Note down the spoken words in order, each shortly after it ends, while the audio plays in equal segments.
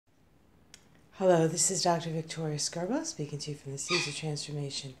Hello, this is Dr. Victoria Scarborough speaking to you from the Seeds of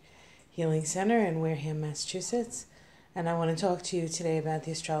Transformation Healing Center in Wareham, Massachusetts. And I want to talk to you today about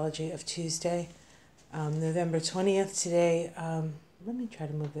the Astrology of Tuesday, November 20th today. Let me try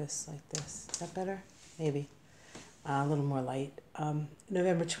to move this like this. Is that better? Maybe. A little more light.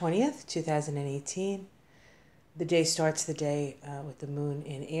 November 20th, 2018. The day starts the day with the moon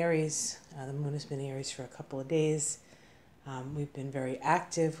in Aries. The moon has been in Aries for a couple of days. We've been very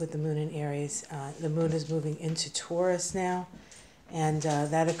active with the moon in Aries. The moon is moving into Taurus now, and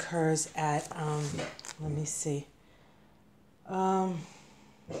that occurs at, let me see, where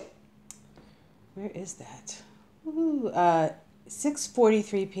is that?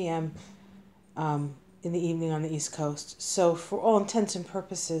 6:43 p.m. In the evening on the East Coast. So for all intents and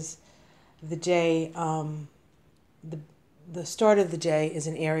purposes, the day, the start of the day is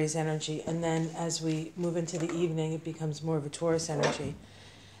an Aries energy, and then as we move into the evening, it becomes more of a Taurus energy.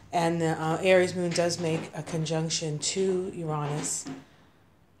 And the Aries moon does make a conjunction to Uranus,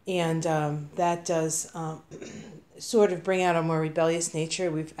 and that does sort of bring out a more rebellious nature.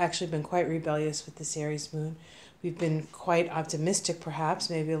 We've actually been quite rebellious with this Aries moon. We've been quite optimistic, perhaps,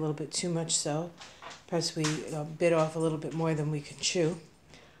 maybe a little bit too much so. Perhaps we bit off a little bit more than we can chew.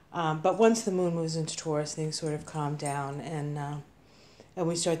 But once the moon moves into Taurus, things sort of calm down, and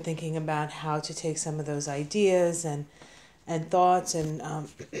we start thinking about how to take some of those ideas and thoughts and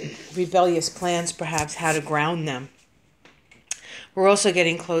rebellious plans, perhaps, how to ground them. We're also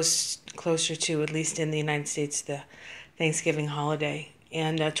getting closer to, at least in the United States, the Thanksgiving holiday,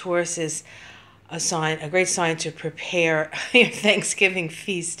 and Taurus is a great sign to prepare your Thanksgiving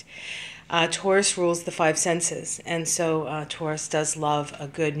feast. Taurus rules the five senses, and so Taurus does love a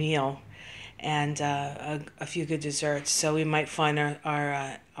good meal and a few good desserts. So we might find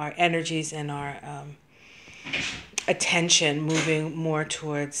our energies and our attention moving more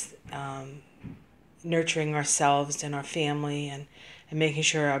towards nurturing ourselves and our family and making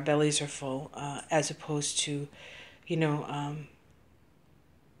sure our bellies are full, as opposed to,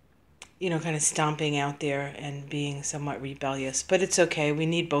 kind of stomping out there and being somewhat rebellious. But it's okay. We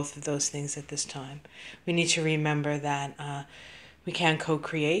need both of those things at this time. We need to remember that we can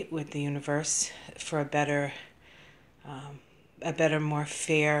co-create with the universe for a better, more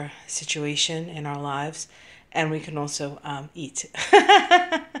fair situation in our lives. And we can also eat.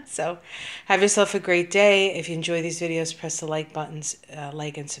 So have yourself a great day. If you enjoy these videos, press the like buttons,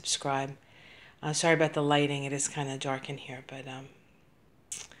 like and subscribe. Sorry about the lighting. It is kind of dark in here, but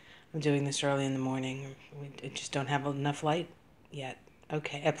I'm doing this early in the morning. We just don't have enough light yet.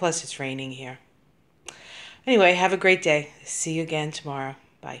 Okay, plus it's raining here. Anyway, have a great day. See you again tomorrow.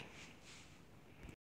 Bye.